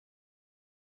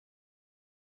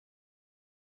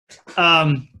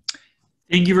Um,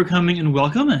 Thank you for coming and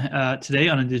welcome today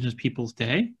on Indigenous Peoples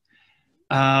Day.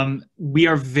 We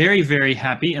are very, very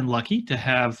happy and lucky to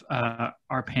have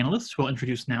our panelists, who I'll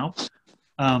introduce now.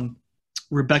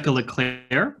 Rebecca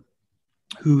LeClaire,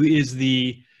 who is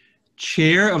the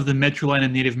chair of the Metro Line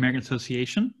and Native American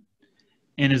Association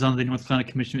and is on the North Carolina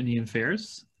Commission of Indian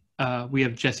Affairs. We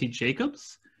have Jesse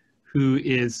Jacobs, who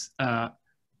is the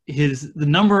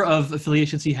number of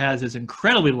affiliations he has is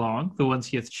incredibly long. The ones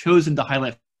he has chosen to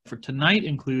highlight for tonight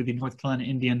include the North Carolina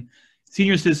Indian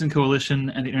Senior Citizen Coalition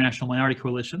and the International Minority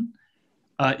Coalition.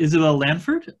 Isabel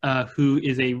Lanford, who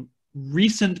is a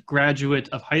recent graduate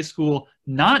of high school,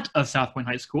 not of South Point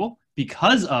High School,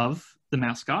 because of the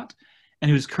mascot,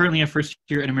 and who is currently a first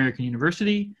year at American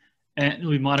University, and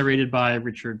will be moderated by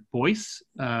Richard Boyce,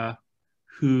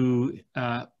 who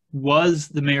was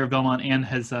the mayor of Belmont and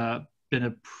has been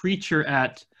a preacher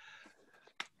at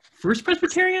First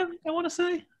Presbyterian, I want to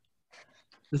say.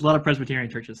 There's a lot of Presbyterian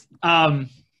churches.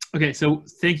 Okay, so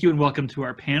thank you and welcome to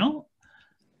our panel.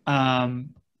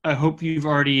 I hope you've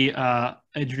already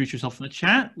introduced yourself in the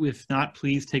chat. If not,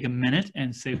 please take a minute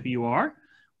and say who you are.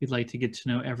 We'd like to get to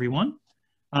know everyone.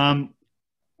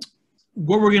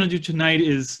 What we're going to do tonight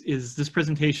is this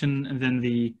presentation, and then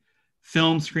the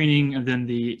film screening, and then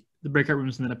the breakout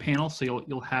rooms, and then a panel, so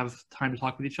you'll have time to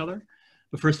talk with each other.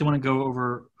 But first I want to go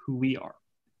over who we are.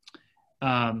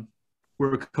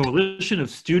 We're a coalition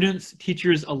of students,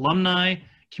 teachers, alumni,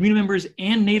 community members,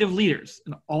 and Native leaders.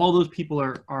 And all those people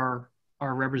are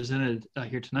represented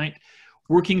here tonight,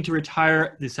 working to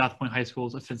retire the South Point High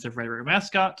School's offensive rhetoric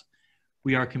mascot.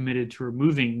 We are committed to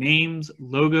removing names,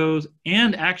 logos,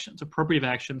 and actions, appropriate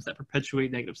actions that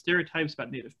perpetuate negative stereotypes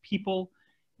about Native people,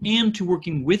 and to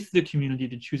working with the community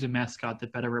to choose a mascot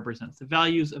that better represents the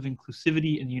values of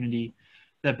inclusivity and unity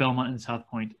that Belmont and South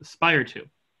Point aspire to.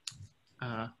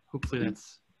 Hopefully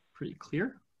that's pretty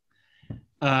clear.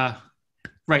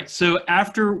 Right, so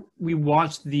after we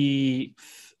watch the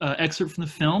excerpt from the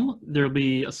film, there'll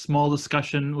be a small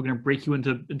discussion. We're gonna break you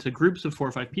into groups of 4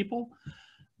 or 5 people.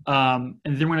 And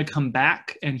then we're gonna come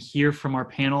back and hear from our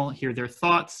panel, hear their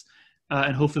thoughts,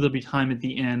 and hopefully there'll be time at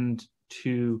the end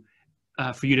to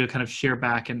for you to kind of share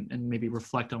back and maybe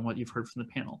reflect on what you've heard from the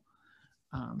panel.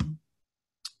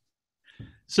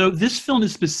 So this film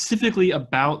is specifically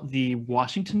about the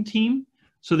Washington team.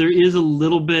 So there is a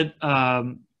little bit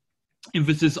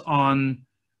emphasis on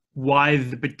why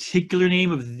the particular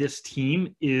name of this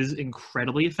team is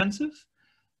incredibly offensive,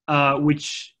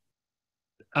 which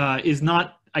is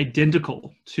not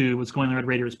identical to what's going on at Red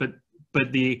Raiders,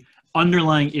 but the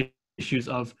underlying issues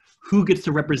of who gets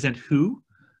to represent who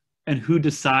and who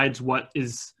decides what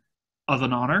is of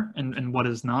an honor and what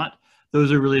is not.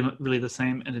 Those are really, really the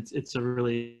same, and it's a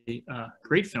really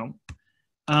great film.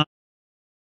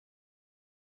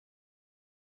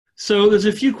 So there's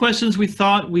a few questions we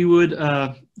thought we would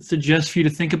suggest for you to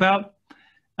think about.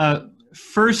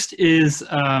 First is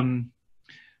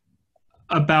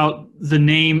about the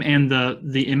name and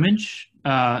the image.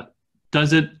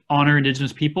 Does it honor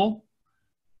Indigenous people?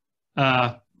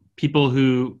 People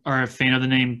who are a fan of the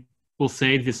name will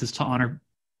say this is to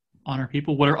honor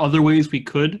people. What are other ways we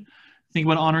could think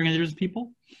about honoring Indigenous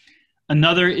people?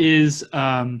 Another is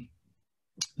the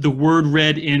word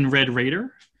red in Red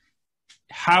Raider.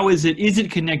 How is it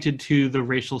connected to the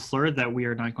racial slur that we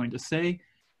are not going to say?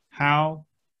 How,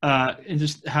 and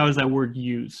just how is that word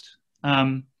used?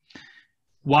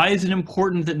 Why is it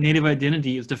important that Native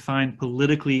identity is defined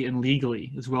politically and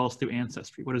legally, as well as through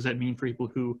ancestry? What does that mean for people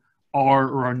who are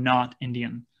or are not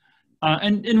Indian?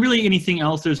 And really anything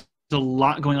else. There's a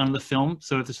lot going on in the film,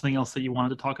 so if there's something else that you wanted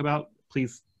to talk about,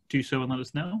 please do so and let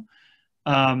us know.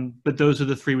 But those are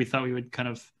the 3 we thought we would kind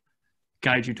of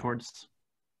guide you towards.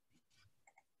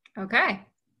 Okay,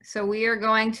 so we are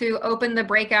going to open the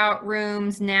breakout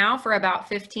rooms now for about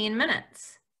 15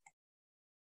 minutes.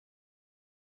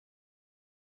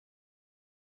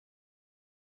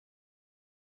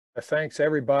 Thanks,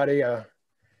 everybody.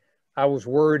 I was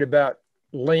worried about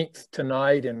length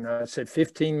tonight, and I said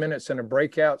 15 minutes in a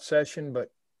breakout session,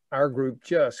 but our group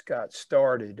just got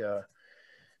started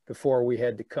before we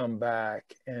had to come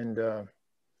back, and a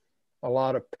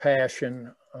lot of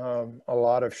passion, a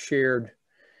lot of shared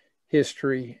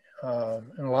history,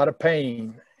 and a lot of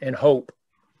pain and hope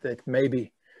that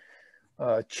maybe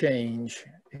change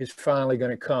is finally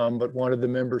going to come. But one of the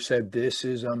members said, "This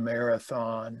is a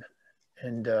marathon."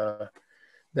 And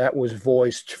that was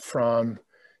voiced from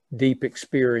deep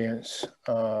experience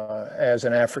as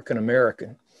an African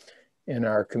American in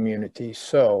our community.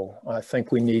 So I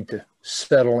think we need to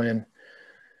settle in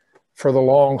for the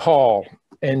long haul.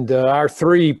 And our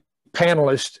 3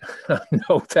 panelists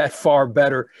know that far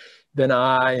better than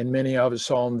I and many of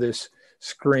us on this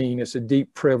screen. It's a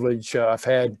deep privilege. I've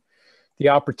had the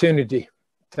opportunity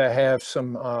to have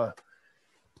some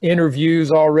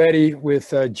interviews already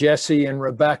with Jesse and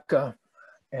Rebecca.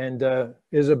 And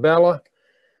Isabella,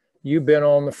 you've been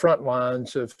on the front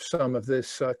lines of some of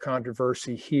this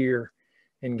controversy here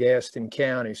in Gaston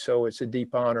County. So it's a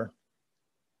deep honor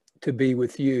to be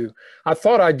with you. I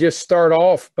thought I'd just start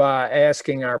off by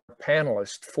asking our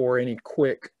panelists for any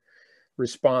quick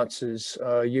responses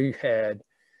you had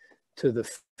to the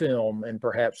film and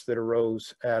perhaps that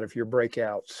arose out of your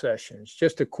breakout sessions.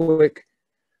 Just a quick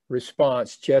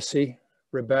response. Jesse,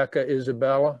 Rebecca,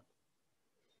 Isabella.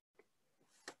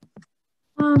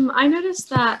 I noticed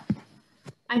that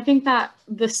I think that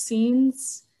the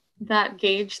scenes that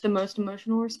gauged the most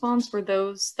emotional response were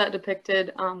those that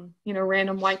depicted, you know,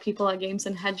 random white people at games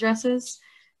in headdresses.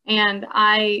 And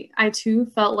I too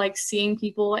felt like seeing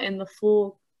people in the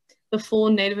full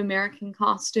Native American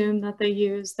costume that they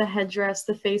use, the headdress,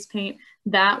 the face paint,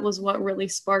 that was what really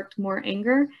sparked more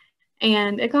anger.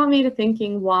 And it got me to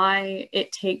thinking why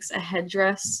it takes a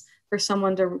headdress for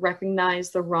someone to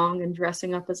recognize the wrong in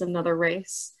dressing up as another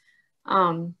race.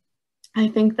 I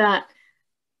think that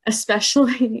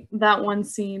especially that one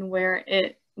scene where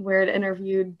it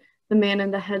interviewed the man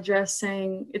in the headdress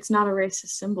saying, "It's not a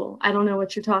racist symbol. I don't know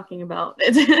what you're talking about."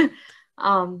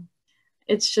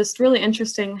 It's just really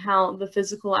interesting how the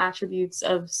physical attributes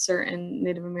of certain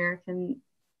Native American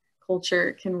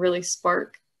culture can really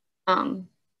spark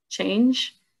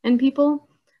change in people.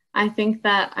 I think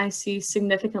that I see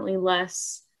significantly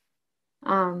less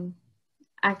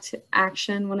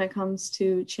action when it comes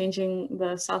to changing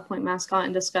the South Point mascot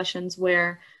in discussions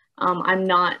where I'm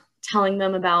not telling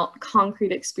them about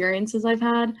concrete experiences I've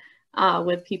had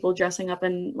with people dressing up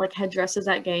in like headdresses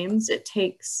at games. It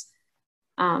takes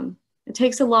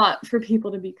a lot for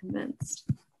people to be convinced.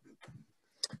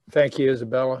 Thank you,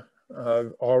 Isabella.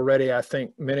 Already, I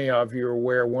think many of you are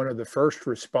aware, one of the first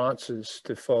responses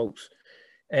to folks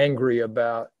angry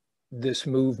about this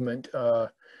movement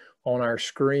on our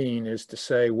screen is to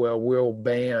say, well, we'll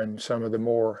ban some of the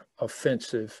more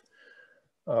offensive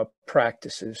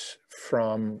practices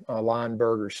from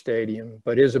Lineberger Stadium.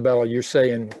 But Isabella, you're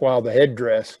saying while the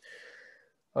headdress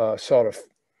sort of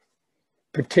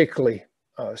particularly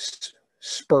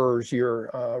spurs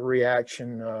your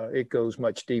reaction, it goes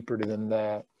much deeper than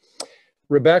that.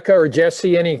 Rebecca or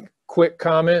Jesse, any quick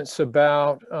comments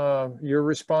about your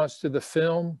response to the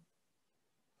film?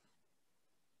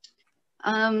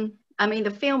 I mean,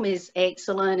 the film is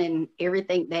excellent and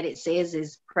everything that it says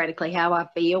is practically how I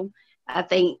feel. I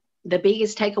think the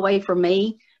biggest takeaway for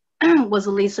me was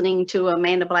listening to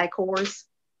Amanda Blackhorse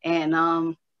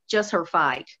and just her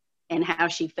fight and how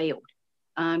she felt.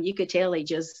 You could tell it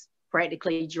just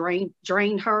practically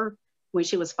drained her when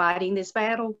she was fighting this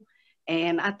battle.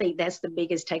 And I think that's the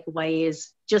biggest takeaway,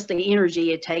 is just the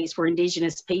energy it takes for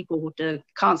Indigenous people to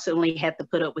constantly have to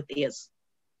put up with this.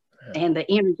 And the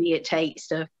energy it takes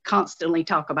to constantly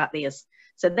talk about this.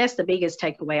 So that's the biggest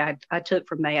takeaway I took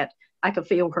from that. I could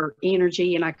feel her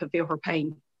energy and I could feel her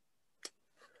pain.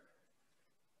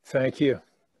 Thank you.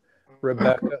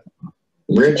 Rebecca.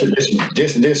 Richard, this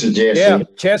is Jesse. Yeah,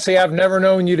 Jesse, I've never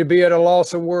known you to be at a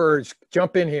loss of words.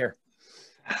 Jump in here.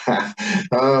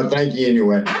 Thank you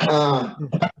anyway.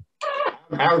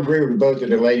 I agree with both of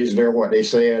the ladies there, what they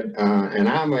said, and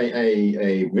I'm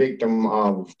a victim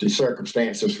of the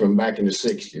circumstances from back in the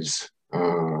 60s,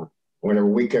 whenever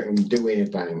we couldn't do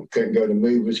anything, couldn't go to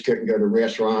movies, couldn't go to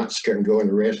restaurants, couldn't go in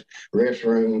the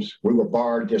restrooms. We were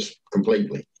barred just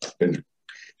completely. And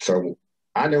so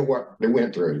I know what they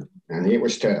went through, and it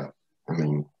was tough. I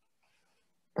mean,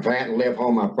 if I hadn't left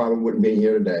home, I probably wouldn't be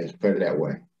here today, put it that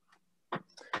way.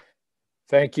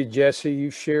 Thank you, Jesse. You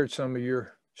shared some of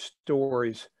your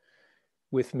stories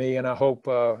with me, and I hope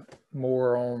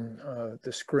more on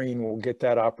the screen will get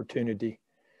that opportunity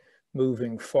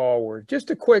moving forward.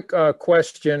 Just a quick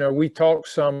question. We talked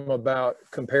some about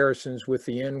comparisons with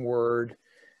the N word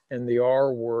and the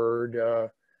R word.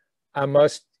 I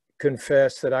must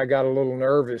confess that I got a little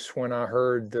nervous when I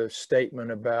heard the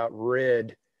statement about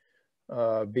red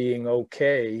being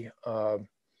okay.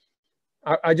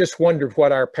 I just wondered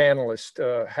what our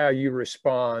panelists, how you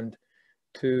respond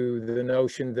to the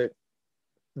notion that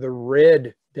the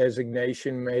red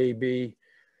designation may be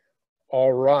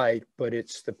all right, but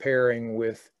it's the pairing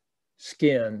with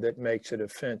skin that makes it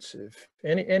offensive.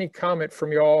 Any comment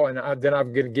from y'all? And then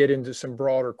I'm going to get into some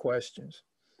broader questions.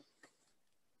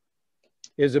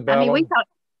 Isabella?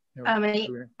 I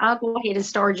mean, I'll go ahead and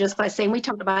start just by saying we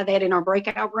talked about that in our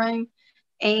breakout room.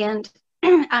 And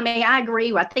I mean, I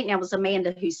agree. I think that was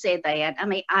Amanda who said that. I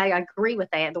mean, I agree with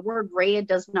that. The word red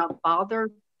does not bother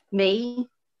me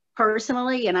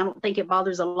personally, and I don't think it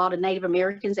bothers a lot of Native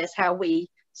Americans. That's how we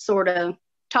sort of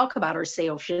talk about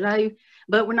ourselves, you know,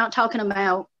 but we're not talking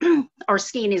about our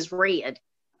skin is red.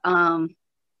 And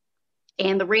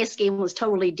the red skin was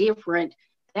totally different.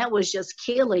 That was just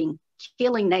killing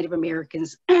Native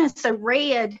Americans. So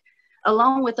red,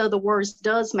 along with other words,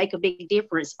 does make a big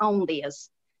difference on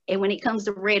this. And when it comes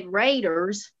to Red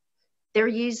Raiders, they're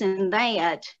using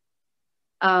that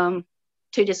to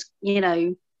just, you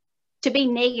know, to be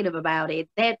negative about it.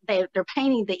 That they're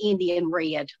painting the Indian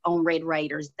red on Red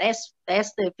Raiders. That's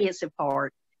the offensive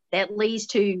part. That leads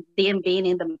to them being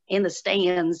in the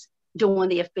stands doing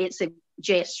the offensive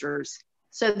gestures.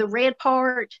 So the red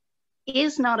part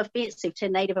is not offensive to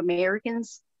Native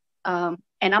Americans. And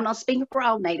I'm not speaking for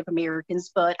all Native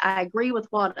Americans, but I agree with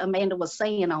what Amanda was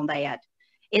saying on that.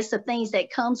 It's the things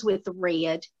that comes with the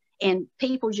red, and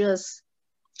people just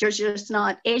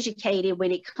not educated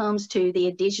when it comes to the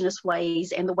indigenous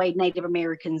ways and the way Native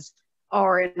Americans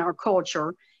are in our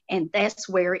culture. And that's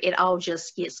where it all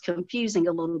just gets confusing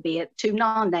a little bit to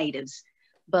non-natives.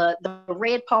 But the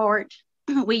red part,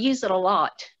 we use it a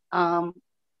lot.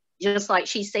 Just like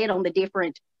she said, on the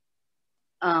different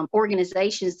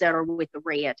organizations that are with the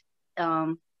red.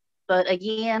 But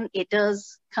again, it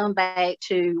does come back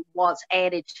to what's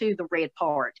added to the red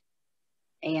part.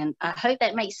 And I hope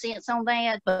that makes sense on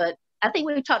that. But I think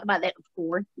we've talked about that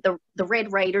before. The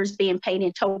Red Raiders being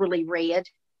painted totally red.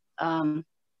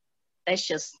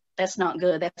 That's not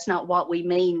good. That's not what we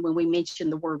mean when we mention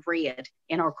the word red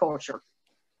in our culture.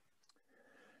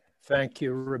 Thank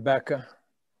you, Rebecca.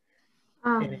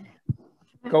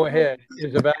 Go ahead,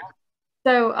 Isabel.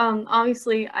 So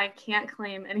obviously I can't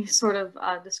claim any sort of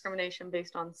discrimination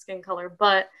based on skin color,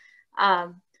 but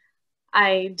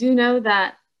I do know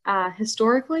that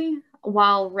historically,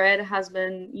 while red has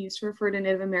been used to refer to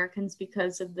Native Americans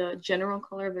because of the general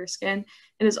color of their skin,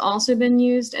 it has also been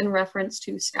used in reference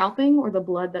to scalping or the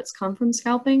blood that's come from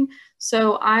scalping.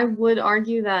 So I would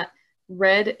argue that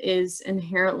red is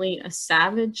inherently a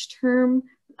savage term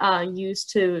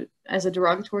used as a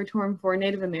derogatory term for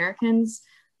Native Americans.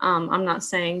 I'm not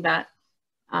saying that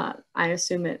I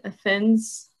assume it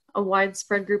offends a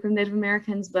widespread group of Native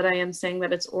Americans, but I am saying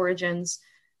that its origins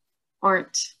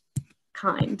aren't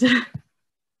kind.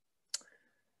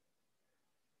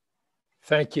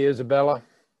 Thank you, Isabella.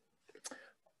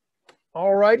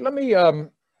 All right, let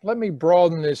me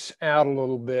broaden this out a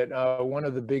little bit. One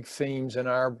of the big themes in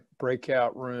our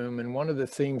breakout room, and one of the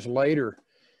themes later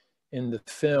in the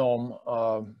film,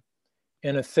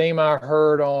 and a theme I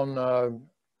heard on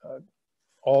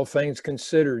All Things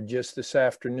Considered just this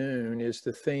afternoon, is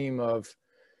the theme of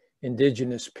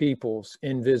Indigenous Peoples'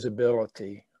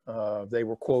 invisibility. They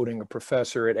were quoting a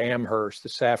professor at Amherst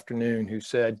this afternoon who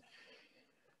said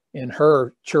in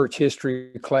her church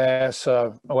history class,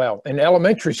 in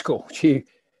elementary school, she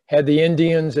had the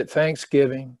Indians at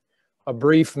Thanksgiving, a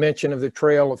brief mention of the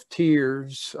Trail of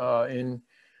Tears in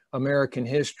American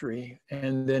history,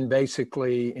 and then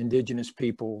basically Indigenous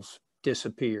peoples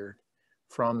disappeared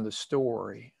from the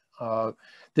story.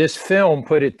 This film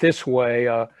put it this way,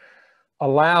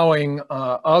 allowing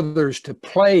others to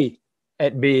play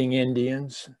at being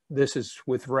Indians. This is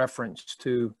with reference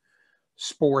to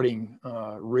sporting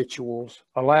rituals.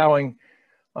 Allowing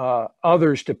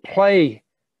others to play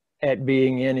at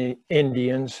being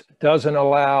Indians doesn't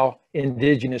allow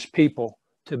Indigenous people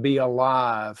to be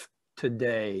alive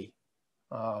today.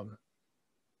 The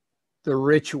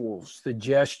rituals, the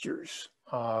gestures,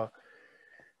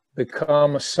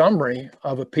 become a summary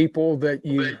of a people that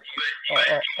you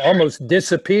almost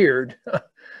disappeared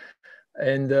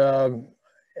and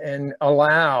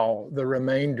allow the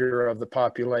remainder of the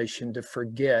population to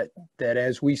forget that,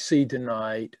 as we see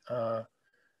tonight,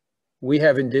 we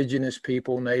have Indigenous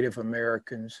people, Native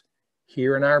Americans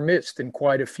here in our midst, and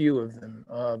quite a few of them.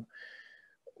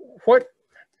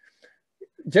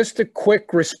 Just a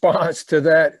quick response to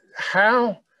that,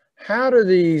 how do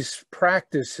these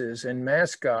practices and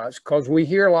mascots, because we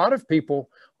hear a lot of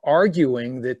people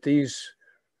arguing that these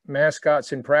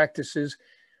mascots and practices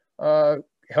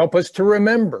help us to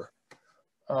remember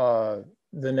the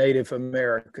Native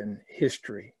American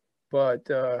history. But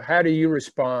how do you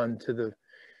respond to the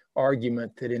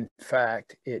argument that, in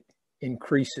fact, it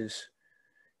increases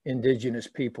Indigenous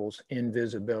people's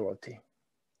invisibility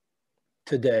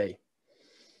today?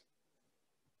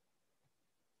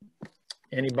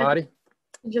 Anybody?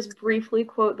 Just briefly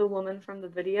quote the woman from the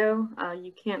video.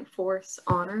 You can't force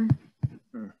honor.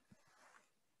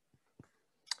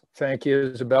 Thank you,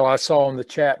 Isabel. I saw in the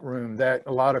chat room that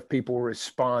a lot of people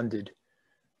responded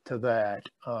to that.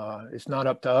 It's not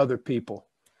up to other people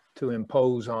to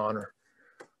impose honor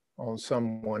on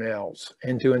someone else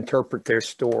and to interpret their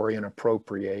story and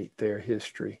appropriate their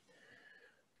history.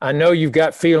 I know you've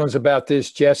got feelings about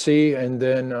this, Jesse, and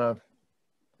then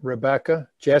Rebecca.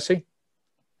 Jesse?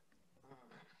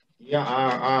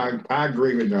 Yeah, I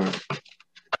agree with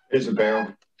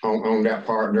Isabel on that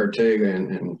part there too.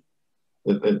 And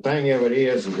the thing of it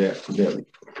is that the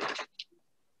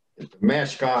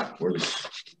mascot's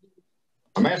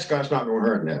not going to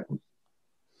hurt nothing.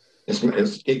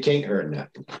 It can't hurt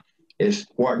nothing. It's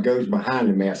what goes behind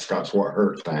the mascot's what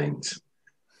hurts things.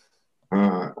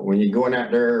 When you're going out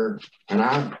there,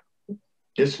 and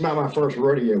this is not my first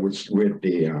rodeo with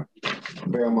the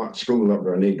Belmont school up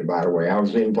there, Anita, by the way. I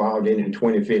was involved in it in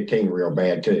 2015 real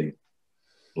bad too.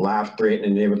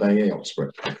 Life-threatening and everything else.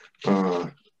 But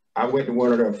I went to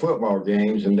one of their football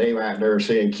games and they were out there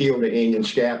saying, kill the Indian,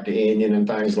 scalp the Indian and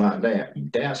things like that.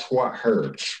 That's what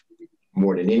hurts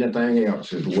more than anything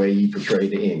else is the way you portray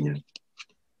the Indian.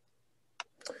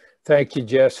 Thank you,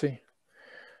 Jesse.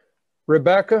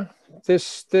 Rebecca,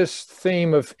 this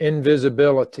theme of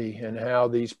invisibility and how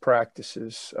these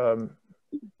practices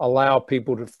allow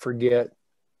people to forget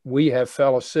we have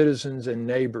fellow citizens and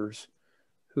neighbors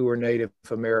who are Native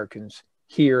Americans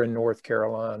here in North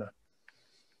Carolina.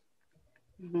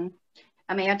 Mm-hmm.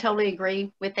 I mean, I totally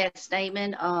agree with that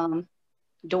statement.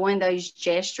 Doing those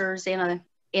gestures in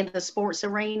the sports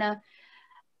arena,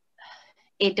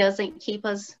 it doesn't keep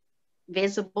us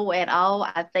visible at all.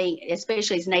 I think,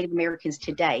 especially as Native Americans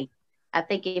today, I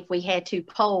think if we had to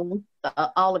poll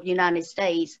all of the United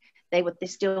States, they would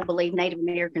still believe Native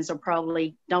Americans are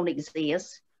probably don't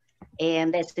exist.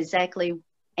 And that's exactly,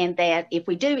 and that if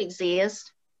we do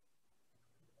exist,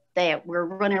 that we're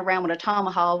running around with a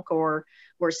tomahawk or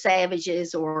we're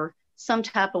savages or some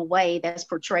type of way that's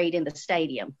portrayed in the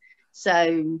stadium.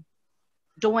 So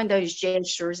doing those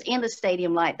gestures in the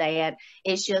stadium like that,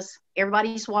 it's just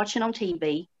everybody's watching on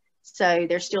TV. So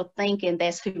they're still thinking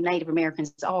that's who Native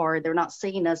Americans are. They're not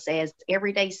seeing us as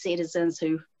everyday citizens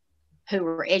who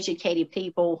are educated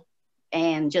people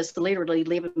and just literally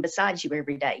living beside you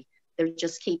every day. They're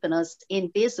just keeping us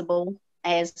invisible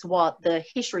as what the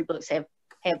history books have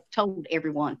told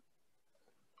everyone.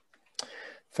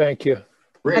 Thank you.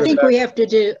 I think we have to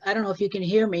do, I don't know if you can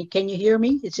hear me. Can you hear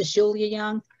me? This is Julia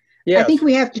Young. Yes. I think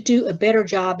we have to do a better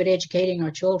job at educating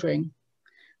our children.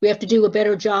 We have to do a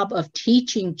better job of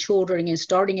teaching children and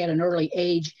starting at an early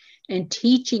age and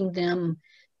teaching them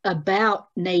about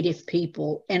Native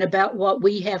people and about what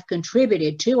we have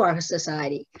contributed to our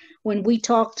society. When we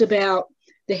talked about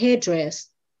the headdress,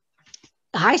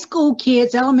 high school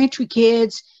kids, elementary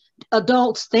kids,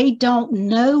 adults, they don't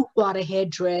know what a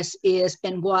headdress is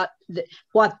and what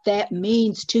that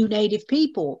means to Native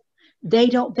people. They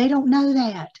don't know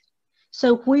that.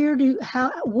 So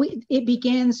it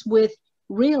begins with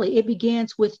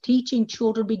teaching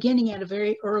children beginning at a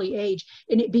very early age,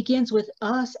 and it begins with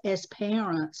us as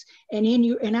parents and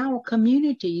in our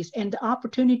communities, and the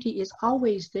opportunity is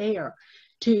always there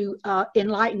to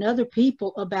enlighten other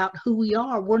people about who we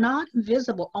are. We're not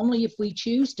invisible only if we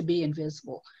choose to be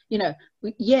invisible. You know,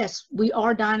 yes, we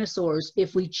are dinosaurs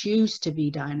if we choose to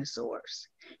be dinosaurs.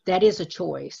 That is a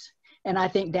choice. And I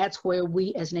think that's where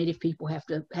we as Native people have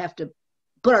to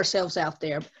put ourselves out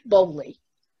there boldly.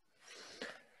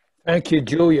 Thank you,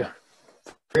 Julia,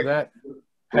 for that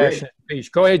passionate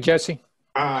speech. Go ahead, Jesse.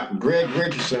 Greg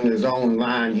Richardson is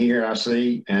online here, I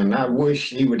see, and I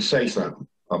wish he would say something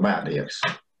about this.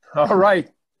 All right.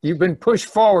 You've been pushed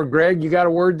forward, Greg. You got a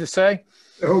word to say?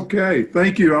 Okay,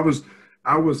 thank you.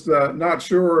 I was not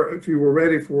sure if you were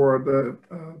ready for the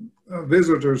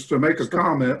visitors to make a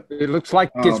comment. It looks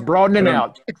like it's broadening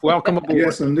out. Welcome aboard.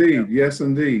 Yes, indeed. Yes,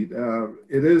 indeed.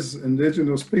 It is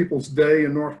Indigenous Peoples Day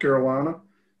in North Carolina,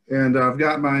 and I've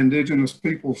got my Indigenous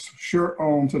Peoples shirt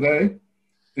on today.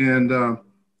 And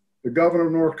the governor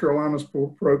of North Carolina has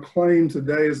proclaimed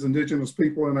today as Indigenous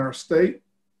people in our state.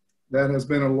 That has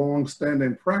been a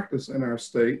long-standing practice in our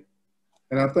state.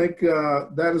 And I think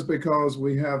that is because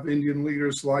we have Indian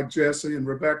leaders like Jesse and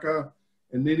Rebecca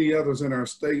and many others in our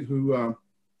state who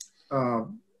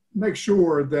make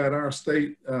sure that our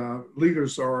state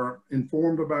leaders are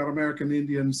informed about American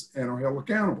Indians and are held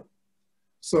accountable.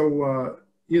 So,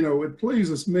 you know, it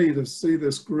pleases me to see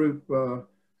this group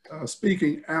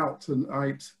speaking out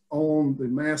tonight on the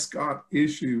mascot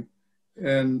issue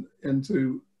and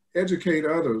to educate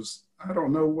others. I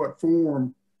don't know what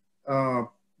form,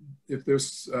 if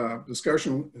this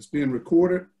discussion is being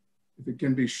recorded, if it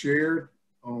can be shared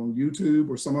on YouTube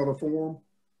or some other form,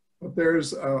 but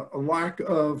there's a lack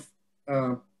of,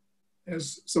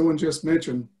 as someone just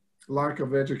mentioned, lack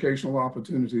of educational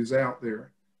opportunities out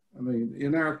there. I mean,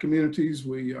 in our communities,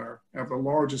 we have the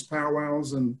largest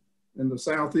powwows in the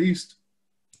Southeast.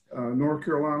 North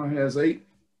Carolina has 8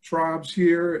 tribes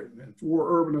here and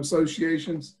 4 urban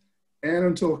associations. And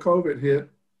until COVID hit,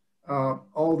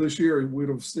 all this year, we'd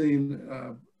have seen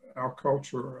our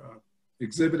culture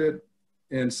exhibited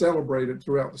and celebrated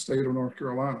throughout the state of North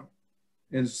Carolina.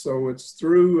 And so it's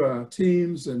through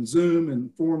Teams and Zoom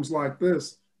and forums like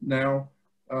this now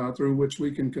through which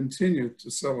we can continue to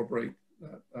celebrate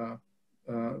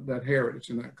that heritage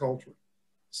and that culture.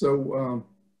 So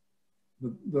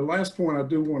the last point I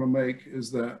do want to make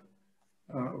is that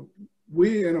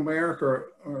we in America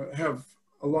have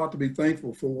a lot to be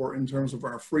thankful for in terms of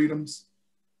our freedoms.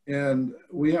 And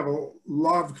we have a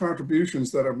lot of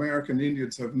contributions that American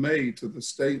Indians have made to the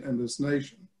state and this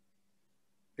nation.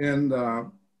 And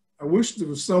I wish there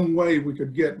was some way we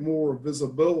could get more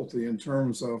visibility in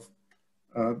terms of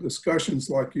discussions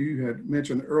like you had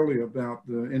mentioned earlier about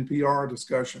the NPR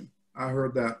discussion. I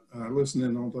heard that,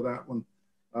 listening onto that one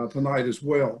tonight as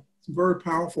well. Some very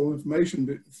powerful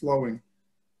information flowing.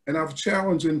 And I've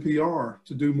challenged NPR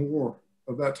to do more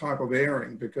of that type of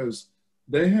airing because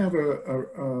they have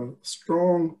a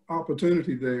strong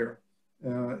opportunity there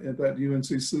in that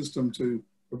UNC system to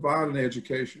provide an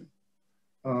education.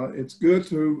 It's good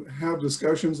to have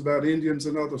discussions about Indians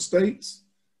in other states,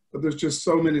 but there's just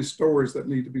so many stories that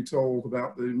need to be told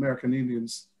about the American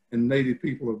Indians and Native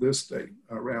people of this state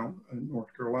around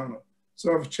North Carolina.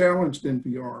 So I've challenged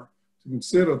NPR to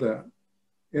consider that.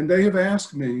 And they have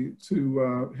asked me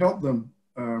to help them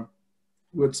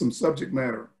with some subject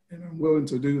matter, and I'm willing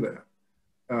to do that.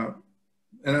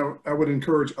 And I would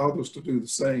encourage others to do the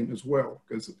same as well,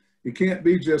 because it can't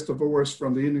be just a voice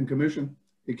from the Indian Commission.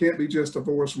 It can't be just a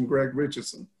voice from Greg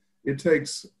Richardson. It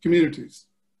takes communities.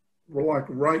 We're like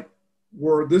right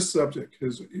where this subject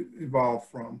has evolved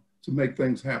from to make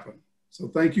things happen. So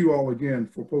thank you all again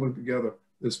for pulling together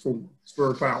this forum. It's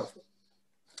very powerful.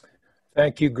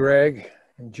 Thank you, Greg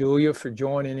and Julia, for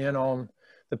joining in on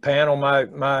the panel.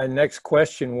 My next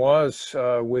question was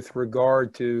with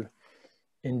regard to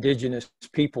Indigenous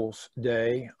Peoples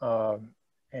Day.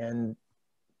 And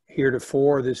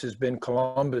heretofore, this has been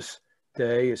Columbus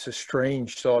Day. It's a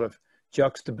strange sort of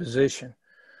juxtaposition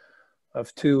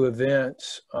of two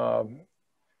events.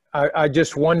 I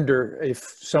just wonder if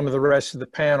some of the rest of the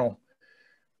panel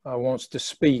wants to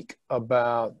speak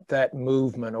about that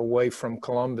movement away from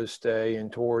Columbus Day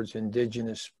and towards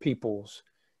Indigenous Peoples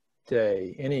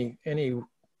Day. Any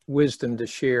wisdom to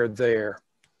share there?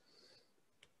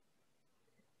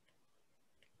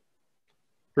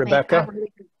 Rebecca?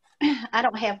 I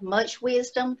don't have much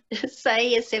wisdom to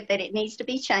say except that it needs to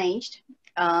be changed.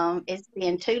 It's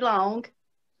been too long.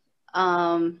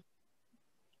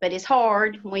 But it's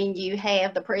hard when you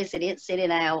have the president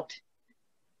sending out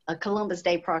a Columbus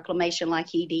Day proclamation like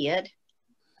he did.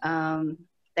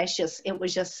 It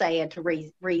was just sad to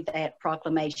read that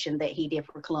proclamation that he did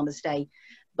for Columbus Day.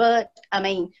 But I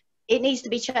mean, it needs to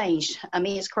be changed. I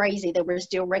mean, it's crazy that we're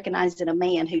still recognizing a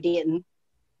man who didn't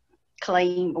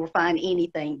claim or find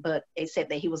anything, but except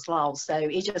that he was lost. So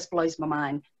it just blows my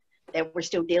mind that we're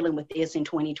still dealing with this in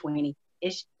 2020.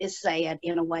 It's sad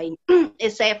in a way.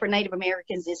 It's sad for Native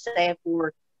Americans. It's sad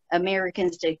for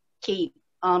Americans to keep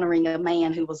honoring a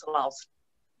man who was lost.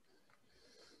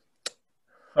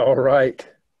 All right.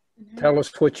 Tell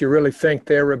us what you really think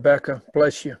there, Rebecca.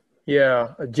 Bless you. Yeah.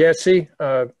 Jesse,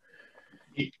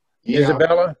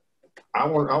 Isabella? I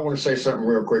want to say something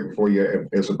real quick before you,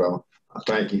 Isabella.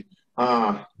 Thank you.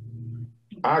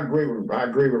 I agree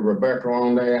with Rebecca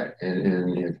on that.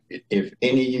 And if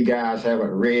any of you guys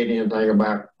haven't read anything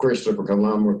about Christopher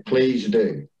Columbus, please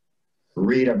do.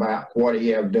 Read about what he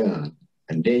have done,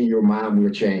 and then your mind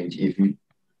will change. If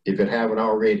it haven't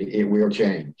already, it will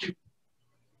change.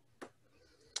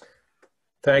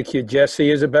 Thank you,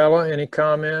 Jesse. Isabella, any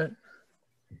comment?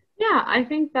 Yeah, I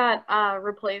think that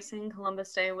replacing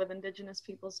Columbus Day with Indigenous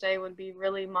Peoples Day would be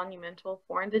really monumental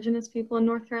for Indigenous people in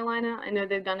North Carolina. I know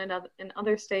they've done it in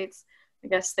other states. I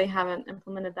guess they haven't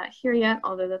implemented that here yet,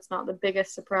 although that's not the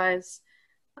biggest surprise.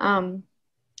 I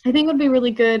think it would be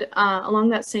really good along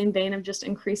that same vein of just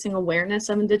increasing awareness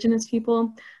of Indigenous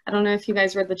people. I don't know if you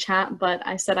guys read the chat, but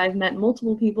I said I've met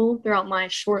multiple people throughout my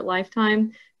short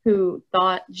lifetime who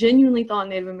genuinely thought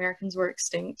Native Americans were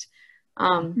extinct.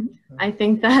 I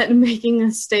think that making a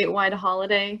statewide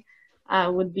holiday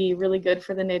would be really good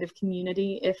for the Native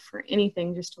community, if for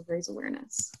anything, just to raise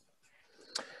awareness.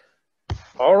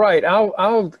 All right,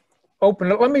 I'll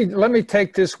open it. Let me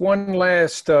take this one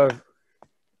last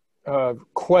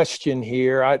question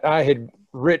here. I had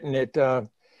written it,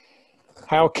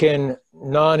 how can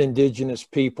non-Indigenous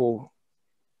people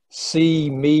see,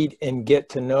 meet, and get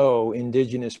to know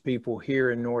Indigenous people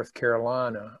here in North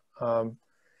Carolina?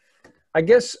 I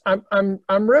guess I'm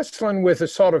wrestling with a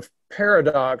sort of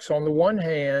paradox. On the one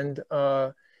hand,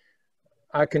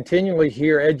 I continually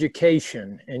hear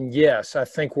education, and yes, I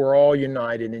think we're all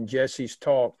united, and Jesse's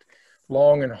talked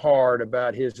long and hard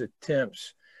about his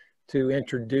attempts to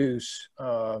introduce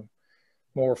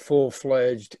more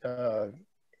full-fledged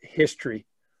history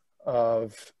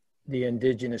of the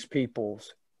Indigenous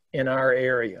peoples in our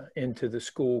area into the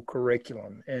school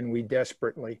curriculum, and we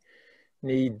desperately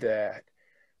need that.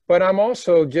 But I'm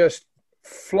also just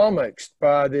flummoxed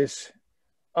by this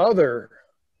other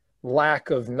lack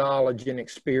of knowledge and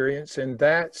experience, and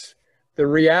that's the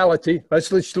reality.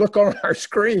 Let's look on our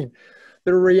screen.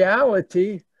 The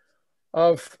reality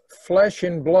of flesh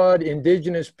and blood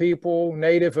Indigenous people,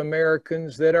 Native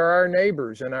Americans that are our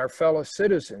neighbors and our fellow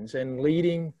citizens and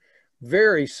leading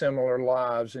very similar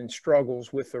lives and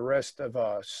struggles with the rest of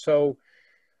us. So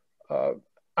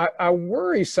I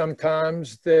worry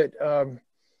sometimes that,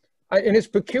 and it's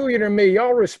peculiar to me,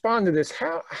 y'all respond to this,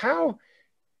 how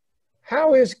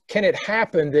can it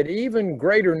happen that even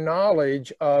greater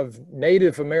knowledge of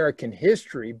Native American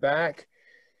history back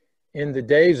in the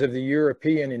days of the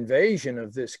European invasion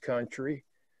of this country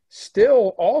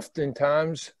still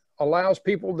oftentimes allows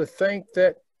people to think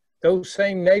that those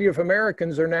same Native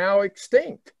Americans are now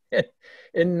extinct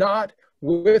and not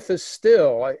with us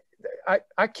still?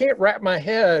 I can't wrap my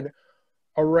head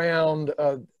around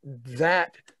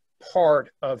that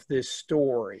part of this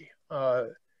story.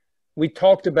 We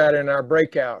talked about it in our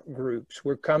breakout groups.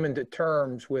 We're coming to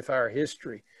terms with our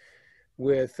history,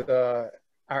 with our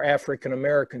African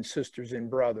American sisters and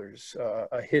brothers,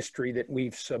 a history that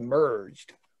we've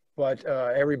submerged. But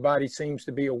everybody seems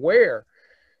to be aware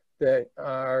that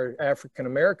our African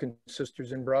American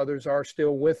sisters and brothers are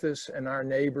still with us, and our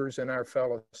neighbors and our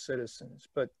fellow citizens.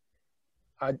 But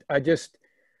I'm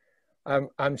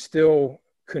still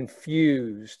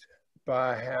confused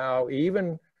by how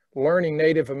even learning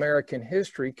Native American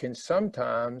history can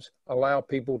sometimes allow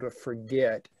people to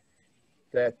forget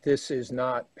that this is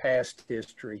not past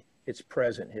history, it's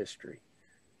present history.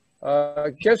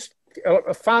 Just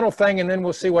a final thing, and then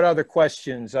we'll see what other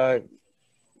questions.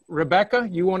 Rebecca,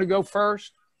 you want to go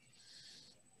first?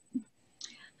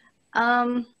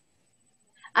 I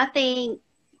think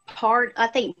part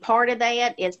of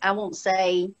that is, I won't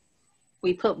say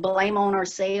we put blame on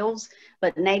ourselves,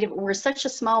 but we're such a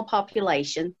small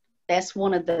population. That's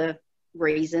one of the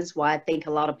reasons why I think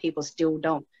a lot of people still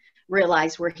don't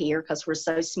realize we're here, because we're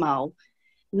so small.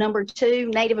 Number two,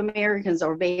 Native Americans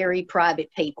are very private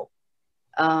people.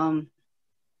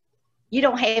 You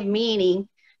don't have many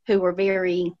who are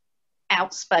very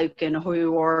outspoken,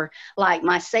 who are like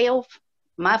myself.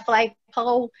 My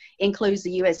flagpole includes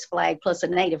the U.S. flag plus a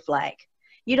Native flag.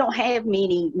 You don't have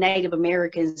many Native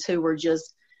Americans who are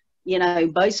just,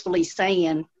 boastfully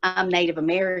saying, I'm Native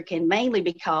American, mainly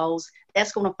because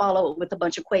that's going to follow up with a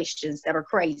bunch of questions that are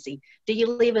crazy. Do you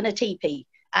live in a teepee?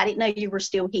 I didn't know you were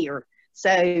still here.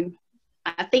 So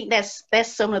I think that's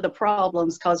some of the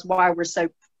problems, because why we're so,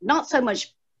 not so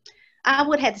much, I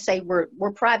would have to say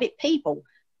we're private people.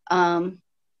 And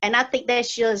I think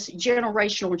that's just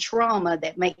generational trauma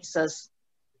that makes us,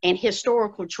 and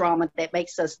historical trauma that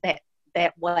makes us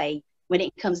that way when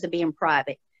it comes to being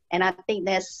private. And I think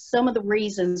that's some of the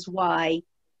reasons why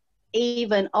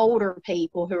even older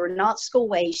people who are not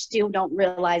school age still don't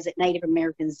realize that Native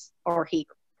Americans are here.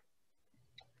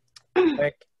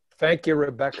 Thank you,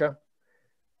 Rebecca.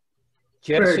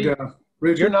 Jesse,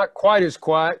 Greg, you're not quite as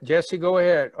quiet. Jesse, go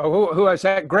ahead. Oh, who is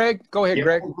that? Greg? Go ahead, Yeah,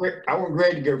 Greg. I want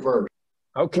Greg to go first.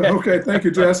 Okay. Okay, thank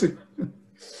you, Jesse.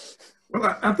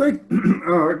 Well, I think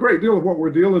a great deal of what we're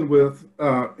dealing with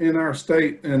in our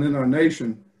state and in our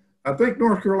nation, I think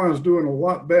North Carolina is doing a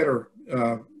lot better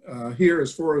here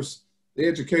as far as the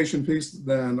education piece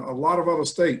than a lot of other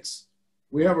states.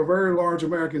 We have a very large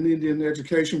American Indian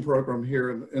education program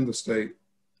here in the state,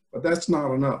 but that's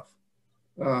not enough.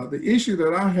 The issue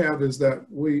that I have is that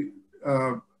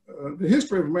the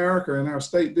history of America in our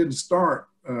state didn't start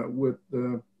with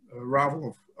the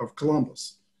arrival of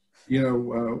Columbus.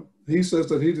 He says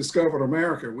that he discovered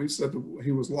America. We said that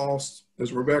he was lost,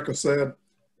 as Rebecca said,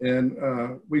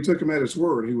 and we took him at his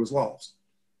word. He was lost.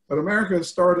 But America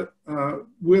started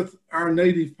with our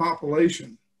native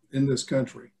population in this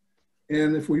country.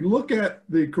 And if we look at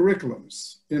the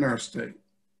curriculums in our state,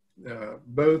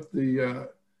 both the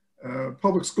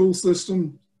public school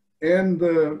system and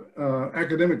the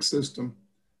academic system,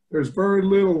 there's very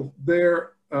little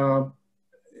there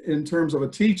in terms of a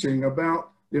teaching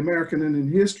about the American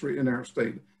Indian history in our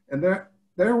state. And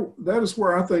that is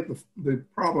where I think the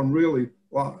problem really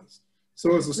lies.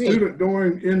 So as a student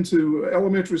going into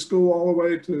elementary school all the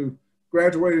way to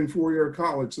graduating four-year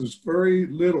college, there's very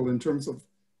little in terms of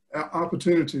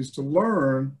opportunities to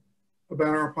learn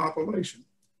about our population.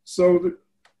 So that,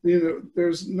 you know,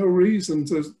 there's no reason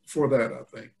for that, I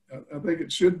think. I think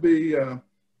it should be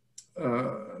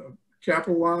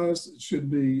capitalized. It should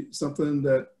be something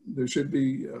that there should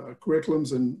be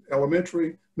curriculums in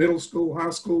elementary, middle school,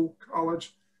 high school,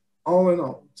 college, all in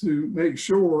all, to make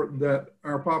sure that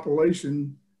our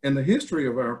population and the history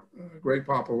of our great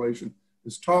population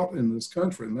is taught in this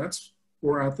country. And that's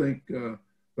where I think the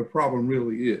problem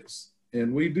really is.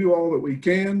 And we do all that we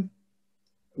can.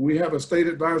 We have a state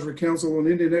advisory council on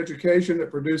Indian education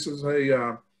that produces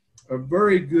a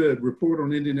very good report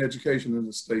on Indian education in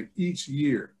the state each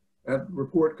year. That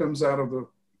report comes out of the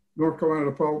North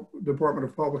Carolina Department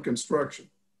of Public Instruction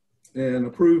and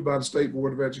approved by the State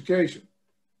Board of Education.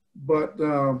 But,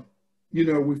 you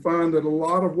know, we find that a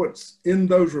lot of what's in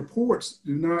those reports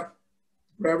do not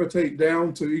gravitate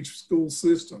down to each school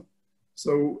system.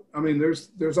 So, I mean,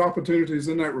 there's opportunities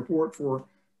in that report for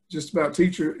just about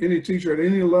any teacher at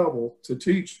any level to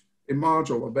teach a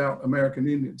module about American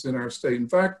Indians in our state. In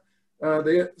fact,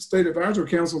 the State Advisory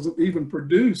Councils have even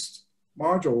produced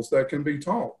modules that can be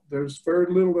taught. There's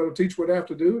very little that a teacher would have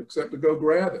to do except to go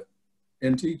grab it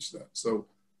and teach that. So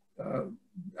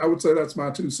I would say that's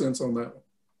my 2 cents on that one.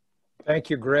 Thank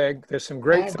you, Greg. There's some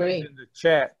great things in the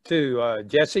chat too.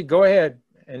 Jesse, go ahead.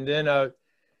 And then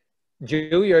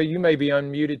Julia, you may be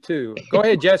unmuted too. Go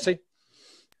ahead, Jesse.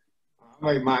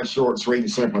 I'll make mine short, sweet,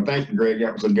 and simple. Thank you, Greg.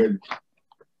 That was a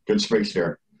good speech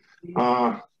there.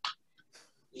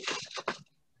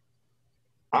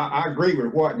 I agree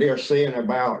with what they're saying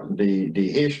about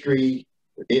the history,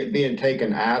 it being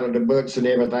taken out of the books and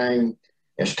everything.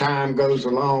 As time goes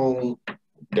along,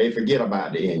 they forget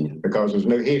about the Indian because there's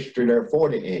no history there for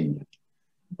the Indian.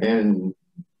 And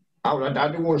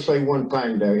I do want to say one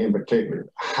thing though in particular.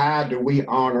 How do we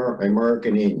honor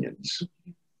American Indians?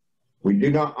 We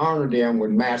do not honor them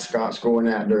with mascots going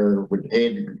out there with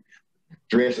head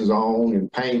dresses on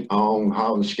and paint on,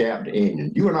 holding scalp to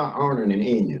Indian. You are not honoring an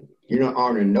Indian. You're not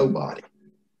honoring nobody.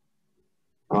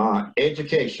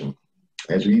 Education,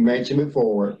 as we mentioned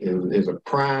before, is a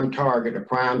prime target, a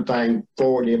prime thing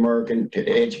for the American, to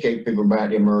educate people about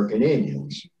the American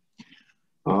Indians.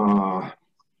 I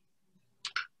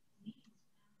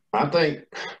think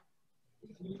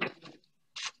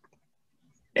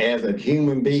as a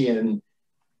human being,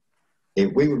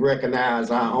 if we would recognize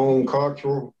our own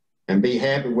culture and be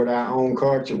happy with our own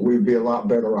culture, we'd be a lot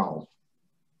better off.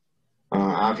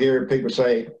 I've heard people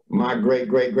say, my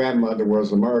great-great-grandmother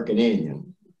was American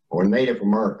Indian, or Native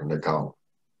American, they call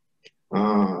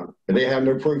it. But they have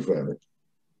no proof of it.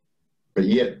 But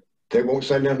yet, they won't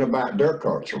say nothing about their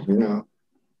culture, you know.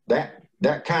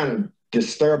 That kind of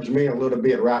disturbs me a little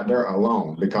bit right there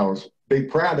alone, because be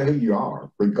proud of who you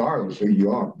are, regardless of who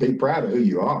you are. Be proud of who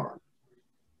you are.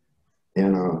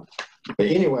 And but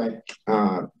anyway,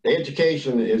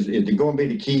 education is going to be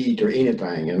the key to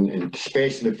anything, and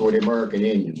especially for the American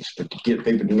Indians, to get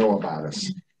people to know about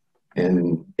us.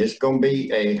 And it's going to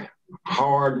be a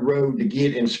hard road to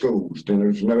get in schools, and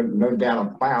there's no doubt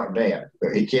about that,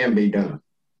 but it can be done.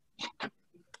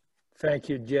 Thank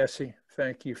you, Jesse.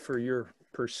 Thank you for your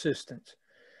persistence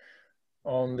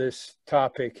on this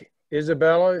topic.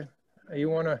 Isabella, you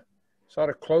want to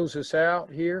sort of close us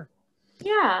out here?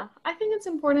 Yeah, I think it's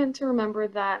important to remember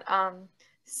that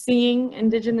seeing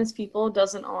Indigenous people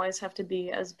doesn't always have to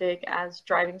be as big as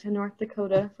driving to North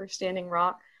Dakota for Standing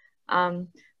Rock.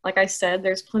 Like I said,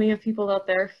 there's plenty of people out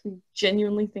there who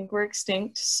genuinely think we're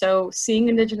extinct. So seeing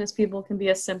Indigenous people can be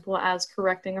as simple as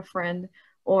correcting a friend,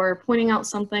 or pointing out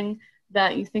something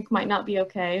that you think might not be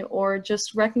okay, or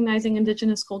just recognizing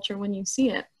Indigenous culture when you see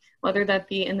it. Whether that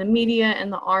be in the media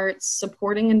and the arts.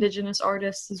 Supporting Indigenous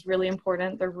artists is really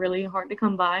important. They're really hard to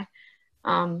come by.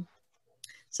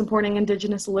 Supporting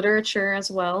Indigenous literature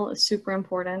as well is super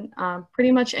important.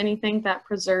 Pretty much anything that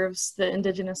preserves the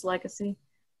Indigenous legacy,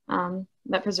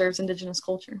 that preserves Indigenous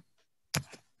culture.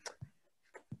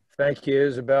 Thank you,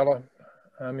 Isabella.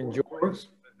 I'm enjoying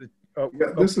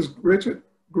this is Richard.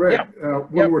 Greg,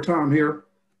 one more time here.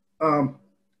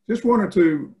 Just wanted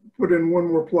to put in one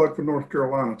more plug for North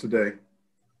Carolina today.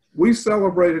 We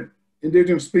celebrated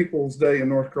Indigenous Peoples Day in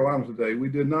North Carolina today. We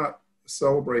did not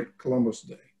celebrate Columbus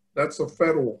Day. That's a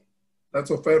federal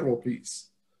piece.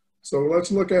 So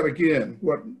let's look at again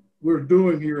what we're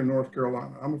doing here in North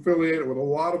Carolina. I'm affiliated with a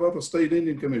lot of other state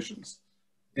Indian commissions.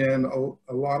 And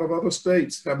a lot of other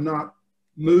states have not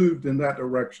moved in that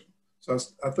direction. So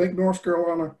I think North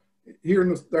Carolina, here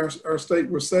in our state,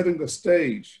 we're setting the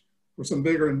stage for some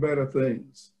bigger and better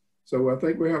things. So I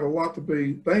think we have a lot to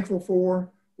be thankful for.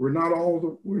 We're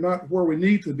not where we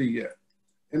need to be yet.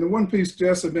 And the one piece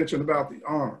Jesse mentioned about the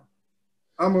honor.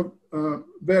 I'm a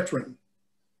veteran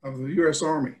of the U.S.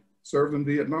 Army, served in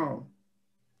Vietnam.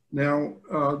 Now,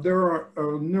 there are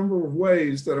a number of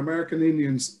ways that American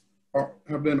Indians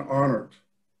have been honored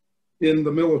in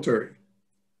the military.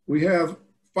 We have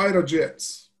fighter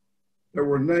jets that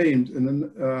were named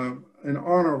in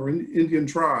honor of Indian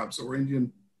tribes or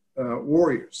Indian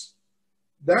warriors.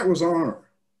 That was honor.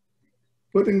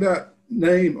 Putting that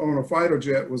name on a fighter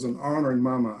jet was an honor in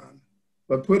my mind.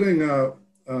 But putting a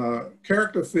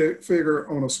character figure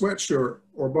on a sweatshirt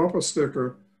or bumper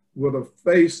sticker with a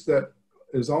face that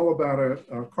is all about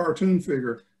a cartoon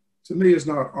figure, to me is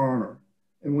not honor.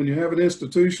 And when you have an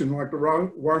institution like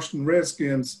the Washington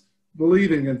Redskins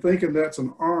believing and thinking that's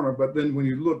an honor, but then when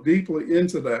you look deeply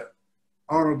into that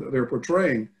honor that they're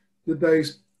portraying, did they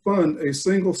fund a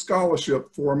single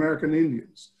scholarship for American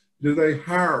Indians? Do they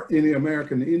hire any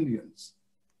American Indians?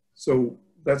 So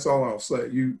that's all I'll say.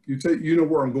 You know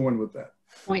where I'm going with that.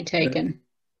 Point taken.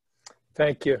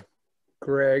 Thank you,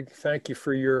 Greg. Thank you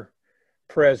for your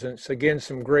presence. Again,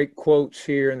 some great quotes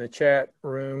here in the chat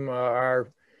room.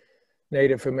 Our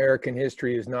Native American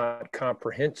history is not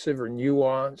comprehensive or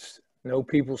nuanced. No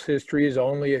people's history is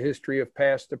only a history of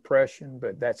past oppression,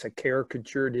 but that's a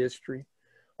caricatured history.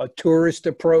 A tourist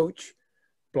approach,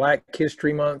 Black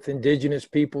History Month, Indigenous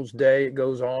Peoples Day, it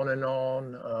goes on and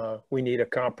on. We need a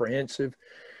comprehensive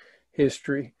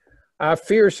history. I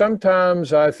fear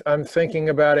sometimes I'm thinking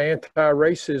about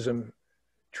anti-racism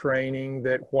training,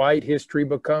 that white history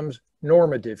becomes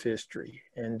normative history,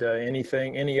 and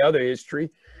any other history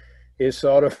is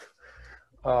sort of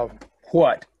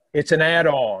what? It's an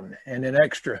add-on and an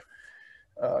extra.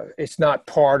 It's not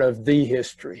part of the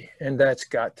history, and that's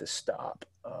got to stop.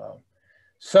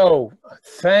 So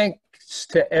thanks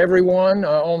to everyone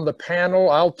on the panel.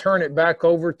 I'll turn it back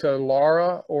over to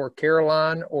Laura or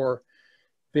Caroline or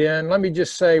Ben. Let me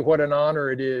just say what an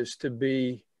honor it is to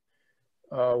be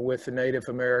with the Native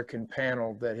American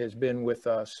panel that has been with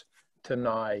us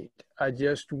tonight. I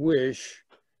just wish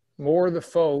more of the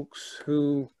folks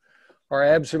who are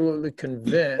absolutely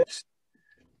convinced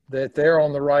that they're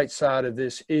on the right side of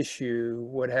this issue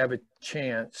would have a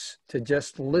chance to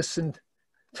just listen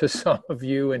to some of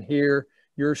you and hear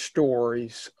your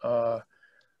stories.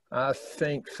 I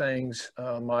think things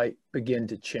might begin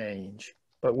to change,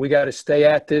 but we got to stay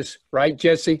at this, right,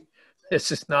 Jesse?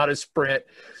 This is not a sprint.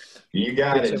 You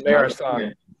got it. It's a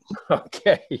marathon.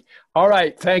 Okay. All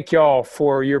right. Thank y'all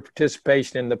for your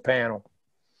participation in the panel.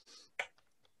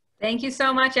 Thank you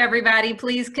so much, everybody.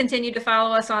 Please continue to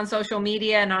follow us on social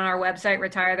media and on our website,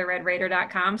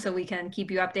 retiretheredraider.com, so we can keep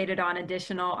you updated on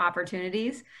additional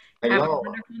opportunities. Hey, Have Laura, a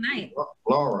wonderful night.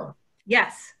 Laura.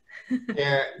 Yes.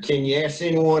 Yeah, can you ask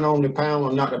anyone on the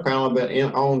panel, not the panel, but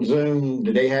on Zoom,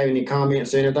 do they have any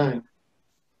comments, anything?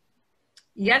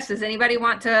 Yes. Does anybody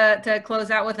want to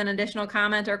close out with an additional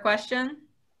comment or question?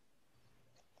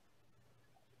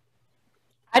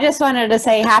 I just wanted to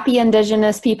say happy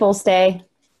Indigenous Peoples Day.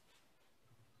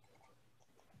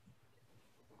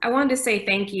 I wanted to say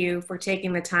thank you for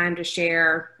taking the time to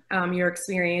share your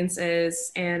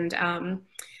experiences. And,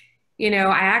 you know,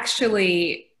 I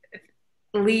actually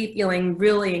leave feeling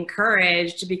really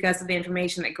encouraged because of the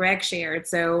information that Greg shared.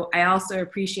 So I also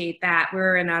appreciate that.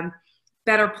 We're in a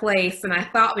better place than I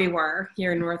thought we were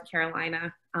here in North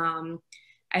Carolina.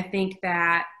 I think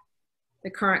that the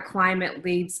current climate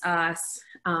leaves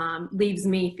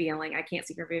me feeling, I can't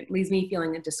speak for it, leaves me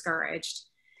feeling discouraged.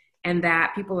 And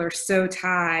that people are so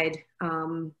tied,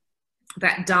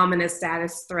 that dominant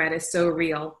status threat is so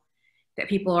real that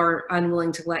people are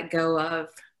unwilling to let go of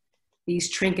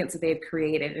these trinkets that they've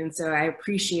created. And so I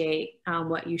appreciate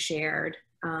what you shared,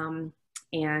 and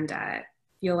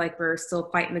feel like we're still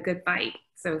fighting a good fight.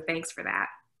 So thanks for that.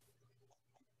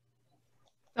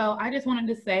 So I just wanted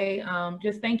to say,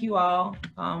 just thank you all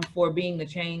for being the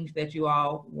change that you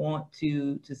all want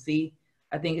to see.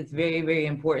 I think it's very, very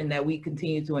important that we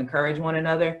continue to encourage one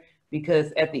another,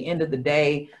 because at the end of the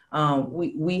day,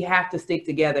 we have to stick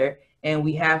together, and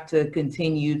we have to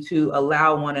continue to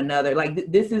allow one another. Like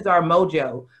this is our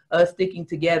mojo, us sticking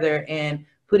together and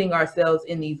putting ourselves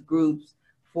in these groups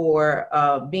for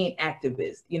being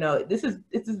activists. You know,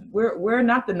 we're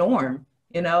not the norm,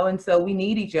 you know, and so we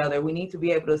need each other. We need to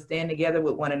be able to stand together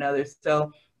with one another.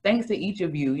 So thanks to each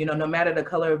of you, you know, no matter the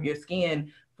color of your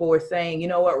skin, for saying, you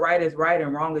know what, right is right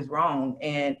and wrong is wrong,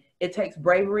 and it takes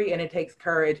bravery and it takes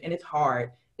courage, and it's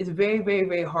hard. It's very, very,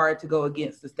 very hard to go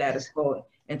against the status quo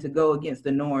and to go against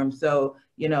the norm. So,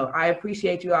 you know, I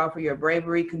appreciate you all for your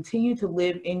bravery. Continue to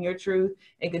live in your truth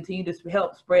and continue to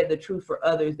help spread the truth for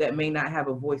others that may not have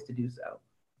a voice to do so.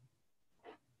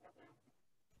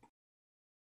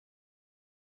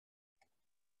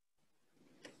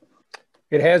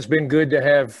 It has been good to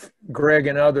have Greg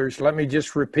and others. Let me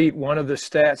just repeat one of the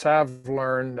stats I've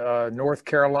learned. North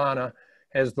Carolina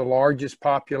has the largest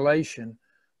population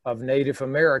of Native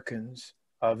Americans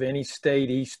of any state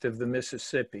east of the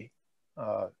Mississippi.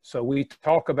 So we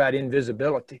talk about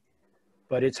invisibility,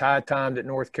 but it's high time that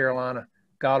North Carolina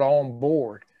got on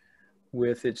board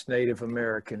with its Native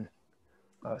American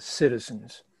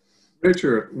citizens.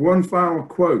 Richard, one final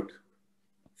quote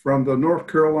from the North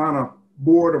Carolina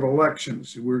Board of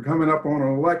Elections. We're coming up on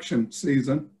an election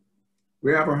season.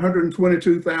 We have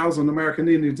 122,000 American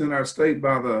Indians in our state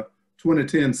by the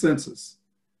 2010 census.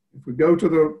 If we go to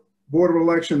the Board of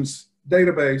Elections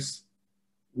database,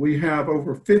 we have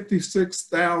over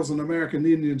 56,000 American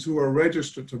Indians who are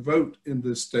registered to vote in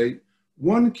this state.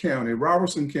 One county,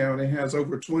 Robertson County, has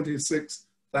over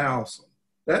 26,000.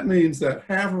 That means that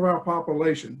half of our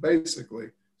population basically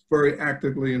is very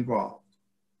actively involved.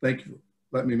 Thank you.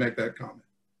 Let me make that comment.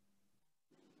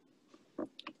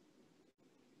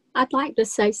 I'd like to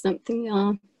say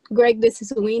something. Greg, this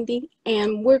is Wendy,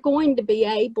 and we're going to be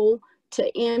able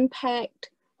to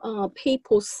impact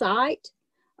people's sight.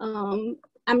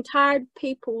 I'm tired of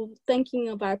people thinking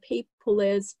of our people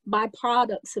as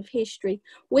byproducts of history.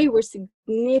 We were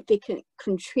significant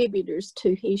contributors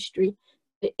to history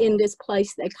in this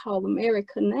place they call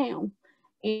America now.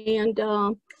 And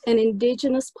an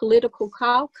Indigenous political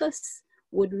caucus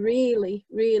would really,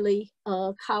 really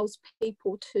cause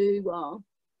people to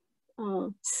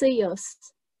see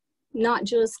us, not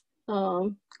just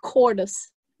court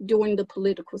us during the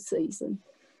political season.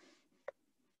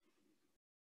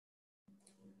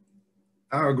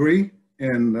 I agree,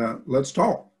 and let's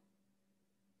talk.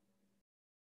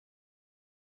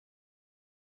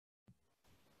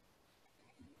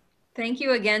 Thank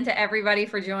you again to everybody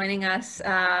for joining us.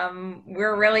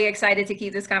 We're really excited to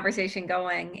keep this conversation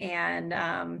going,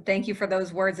 and thank you for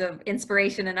those words of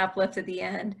inspiration and uplift at the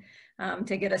end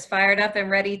to get us fired up and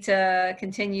ready to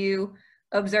continue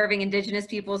observing Indigenous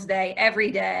Peoples Day every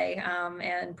day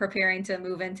and preparing to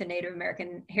move into Native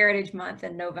American Heritage Month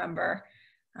in November.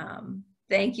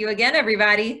 Thank you again,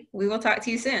 everybody. We will talk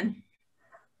to you soon.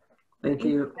 Thank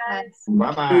you.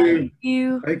 Bye-bye. Thank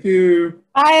you. Thank you.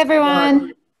 Bye,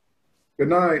 everyone. Good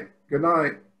night. Good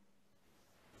night.